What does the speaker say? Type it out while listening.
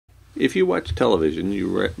If you watch television,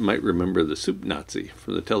 you might remember the soup Nazi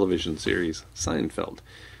from the television series Seinfeld.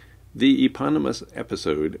 The eponymous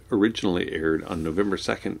episode originally aired on November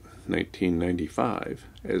 2nd, 1995,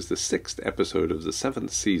 as the 6th episode of the 7th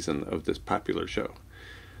season of this popular show.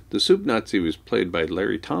 The soup Nazi was played by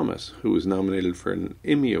Larry Thomas, who was nominated for an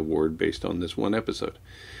Emmy Award based on this one episode.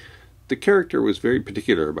 The character was very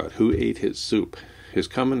particular about who ate his soup. His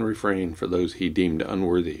common refrain for those he deemed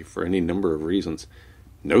unworthy for any number of reasons: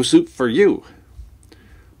 "No soup for you!"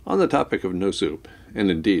 On the topic of no soup,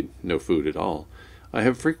 and indeed no food at all, I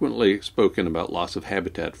have frequently spoken about loss of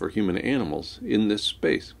habitat for human animals in this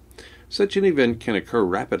space. Such an event can occur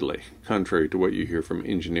rapidly, contrary to what you hear from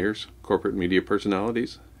engineers, corporate media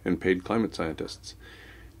personalities, and paid climate scientists.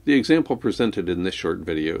 The example presented in this short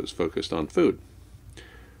video is focused on food.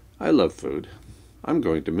 I love food. I'm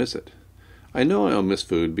going to miss it. I know I'll miss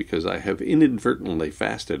food because I have inadvertently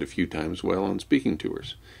fasted a few times while on speaking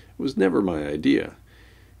tours. It was never my idea.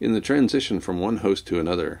 In the transition from one host to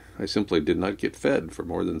another, I simply did not get fed for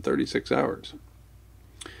more than 36 hours.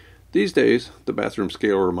 These days, the bathroom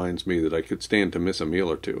scale reminds me that I could stand to miss a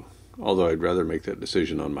meal or two, although I'd rather make that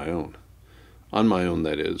decision on my own. On my own,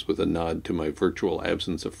 that is, with a nod to my virtual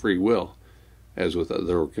absence of free will, as with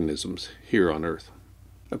other organisms here on Earth.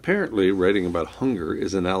 Apparently, writing about hunger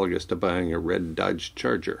is analogous to buying a red Dodge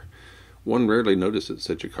Charger. One rarely notices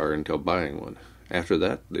such a car until buying one. After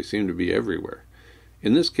that, they seem to be everywhere.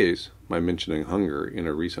 In this case, my mentioning hunger in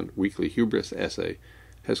a recent Weekly Hubris essay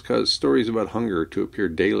has caused stories about hunger to appear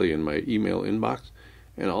daily in my email inbox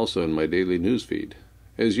and also in my daily newsfeed.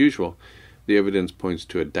 As usual, the evidence points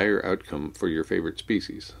to a dire outcome for your favorite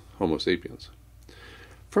species, Homo sapiens.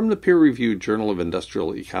 From the peer-reviewed Journal of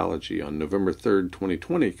Industrial Ecology on November 3,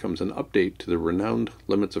 2020, comes an update to the renowned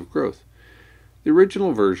Limits of Growth. The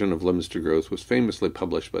original version of Limits to Growth was famously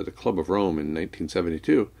published by the Club of Rome in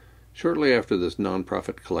 1972. Shortly after this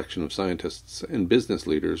non-profit collection of scientists and business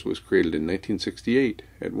leaders was created in 1968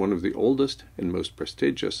 at one of the oldest and most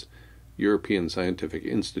prestigious European scientific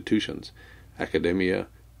institutions, Accademia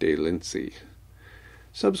dei Lincei.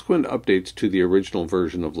 Subsequent updates to the original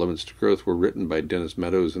version of Limits to Growth were written by Dennis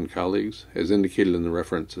Meadows and colleagues, as indicated in the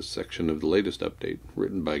references section of the latest update,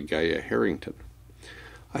 written by Gaia Harrington.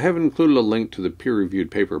 I have included a link to the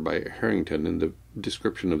peer-reviewed paper by Harrington in the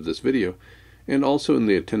description of this video, and also in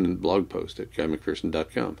the attendant blog post at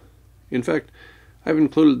guymcpherson.com. In fact, I've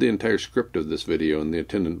included the entire script of this video in the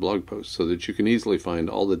attendant blog post so that you can easily find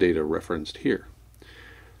all the data referenced here.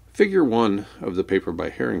 Figure 1 of the paper by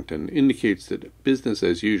Harrington indicates that business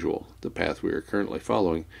as usual, the path we are currently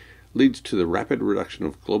following, leads to the rapid reduction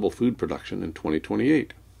of global food production in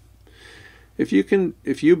 2028. If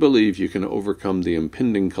you believe you can overcome the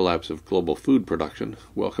impending collapse of global food production,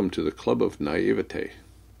 welcome to the club of naivete.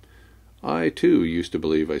 I, too, used to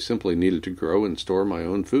believe I simply needed to grow and store my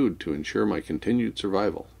own food to ensure my continued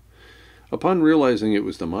survival. Upon realizing it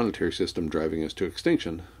was the monetary system driving us to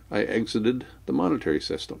extinction, I exited the monetary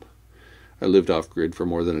system. I lived off-grid for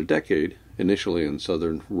more than a decade, initially in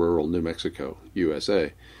southern rural New Mexico,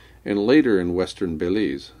 USA, and later in western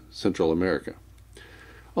Belize, Central America.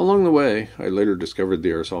 Along the way, I later discovered the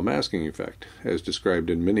aerosol masking effect, as described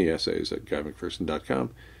in many essays at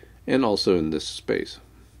guymcpherson.com, and also in this space.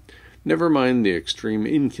 Never mind the extreme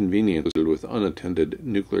inconvenience with unattended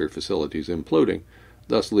nuclear facilities imploding,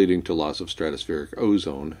 thus leading to loss of stratospheric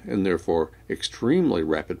ozone and therefore extremely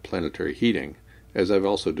rapid planetary heating, as I've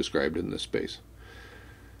also described in this space.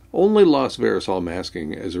 Only loss of aerosol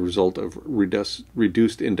masking as a result of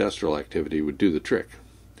reduced industrial activity would do the trick.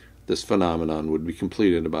 This phenomenon would be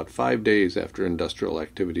completed about 5 days after industrial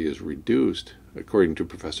activity is reduced, according to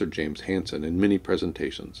Professor James Hansen in many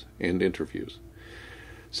presentations and interviews.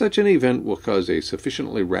 Such an event will cause a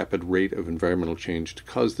sufficiently rapid rate of environmental change to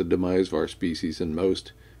cause the demise of our species and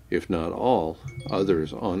most, if not all,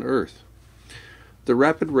 others on Earth. The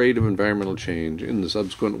rapid rate of environmental change in the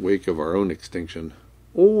subsequent wake of our own extinction,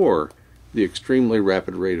 or the extremely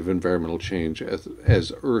rapid rate of environmental change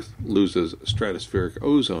as Earth loses stratospheric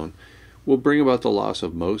ozone, will bring about the loss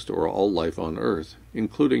of most or all life on Earth,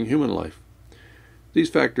 including human life. These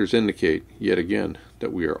factors indicate, yet again,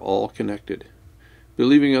 that we are all connected.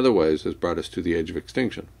 Believing otherwise has brought us to the edge of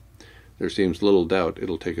extinction. There seems little doubt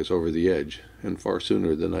it'll take us over the edge, and far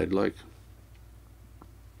sooner than I'd like.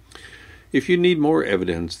 If you need more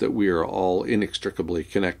evidence that we are all inextricably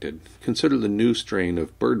connected, consider the new strain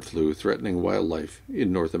of bird flu threatening wildlife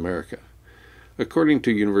in North America. According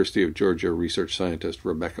to University of Georgia research scientist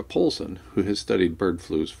Rebecca Polson, who has studied bird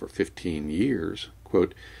flus for 15 years,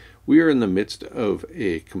 quote, "We are in the midst of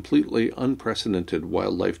a completely unprecedented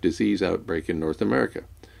wildlife disease outbreak in North America.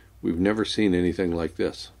 We've never seen anything like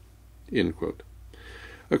this." End quote.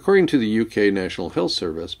 According to the UK National Health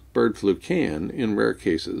Service, bird flu can, in rare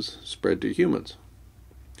cases, spread to humans.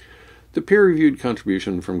 The peer-reviewed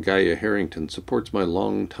contribution from Gaia Harrington supports my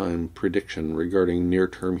long-time prediction regarding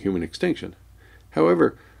near-term human extinction.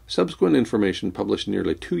 However, subsequent information published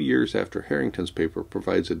nearly 2 years after Harrington's paper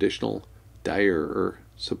provides additional, direr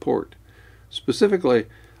support. Specifically,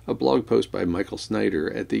 a blog post by Michael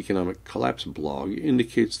Snyder at the Economic Collapse blog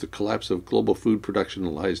indicates the collapse of global food production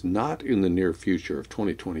lies not in the near future of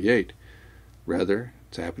 2028. Rather,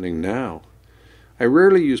 it's happening now. I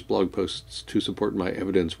rarely use blog posts to support my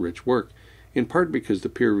evidence-rich work, in part because the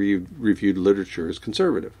peer-reviewed literature is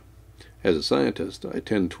conservative. As a scientist, I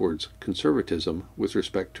tend towards conservatism with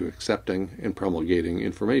respect to accepting and promulgating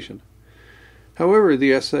information. However,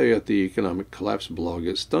 the essay at the Economic Collapse blog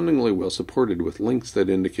is stunningly well supported with links that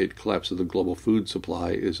indicate collapse of the global food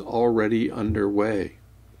supply is already underway.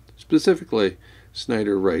 Specifically,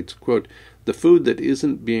 Snyder writes, quote, "The food that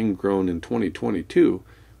isn't being grown in 2022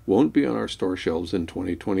 won't be on our store shelves in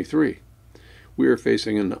 2023. We are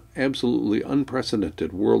facing an absolutely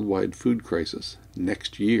unprecedented worldwide food crisis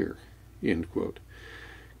next year." End quote.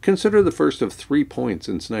 Consider the first of 3 points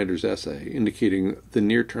in Snyder's essay indicating the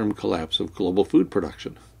near-term collapse of global food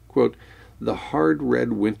production. Quote, "The hard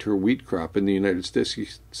red winter wheat crop in the United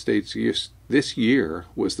States this year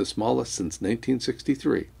was the smallest since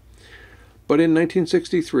 1963. But in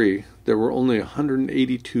 1963, there were only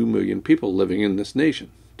 182 million people living in this nation.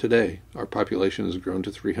 Today, our population has grown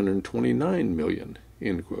to 329 million."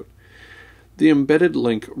 End quote. The embedded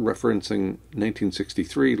link referencing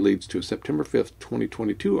 1963 leads to a September 5,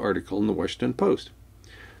 2022 article in the Washington Post.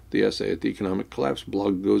 The essay at the Economic Collapse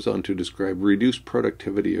blog goes on to describe reduced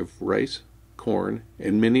productivity of rice, corn,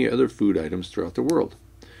 and many other food items throughout the world.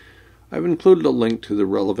 I've included a link to the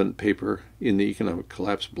relevant paper in the Economic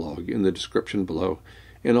Collapse blog in the description below,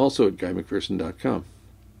 and also at GuyMcPherson.com.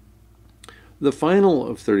 The final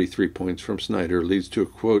of 33 points from Snyder leads to a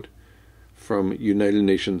quote from United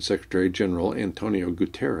Nations Secretary General Antonio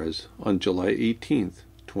Guterres on July 18,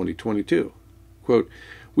 2022. Quote,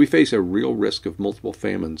 "We face a real risk of multiple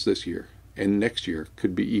famines this year, and next year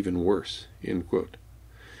could be even worse." End quote.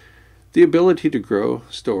 The ability to grow,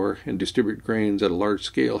 store, and distribute grains at a large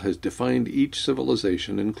scale has defined each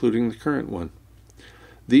civilization, including the current one.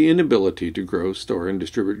 The inability to grow, store, and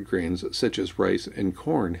distribute grains such as rice and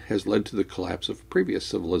corn has led to the collapse of previous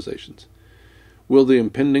civilizations. Will the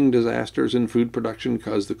impending disasters in food production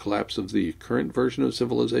cause the collapse of the current version of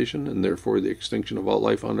civilization and therefore the extinction of all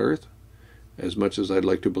life on Earth? As much as I'd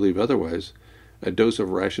like to believe otherwise, a dose of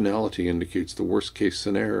rationality indicates the worst-case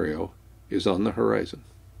scenario is on the horizon.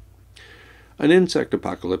 An insect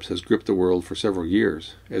apocalypse has gripped the world for several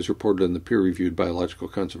years, as reported in the peer-reviewed Biological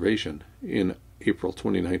Conservation in April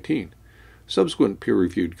 2019. Subsequent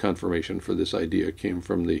peer-reviewed confirmation for this idea came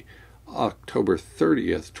from the October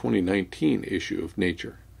 30th, 2019 issue of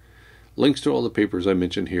Nature. Links to all the papers I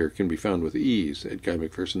mentioned here can be found with ease at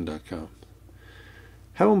GuyMcPherson.com.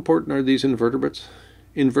 How important are these invertebrates?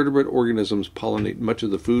 Invertebrate organisms pollinate much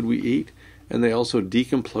of the food we eat, and they also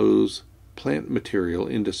decompose plant material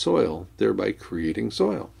into soil, thereby creating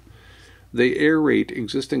soil. They aerate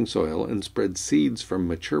existing soil and spread seeds from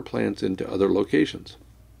mature plants into other locations.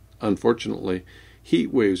 Unfortunately,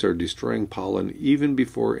 heat waves are destroying pollen even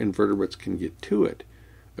before invertebrates can get to it,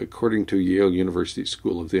 according to Yale University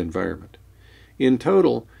School of the Environment. In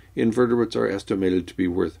total, invertebrates are estimated to be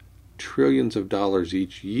worth trillions of dollars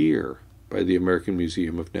each year by the American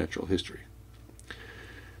Museum of Natural History.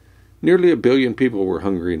 Nearly 1 billion people were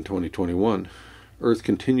hungry in 2021. Earth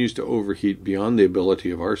continues to overheat beyond the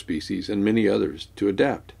ability of our species and many others to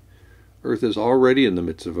adapt. Earth is already in the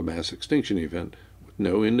midst of a mass extinction event, with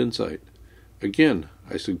no end in sight. Again,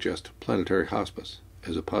 I suggest planetary hospice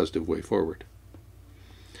as a positive way forward.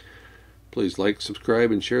 Please like,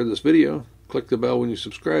 subscribe, and share this video. Click the bell when you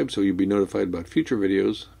subscribe so you'll be notified about future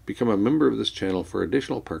videos. Become a member of this channel for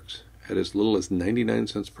additional perks at as little as 99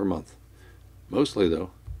 cents per month. Mostly,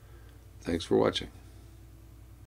 though, thanks for watching.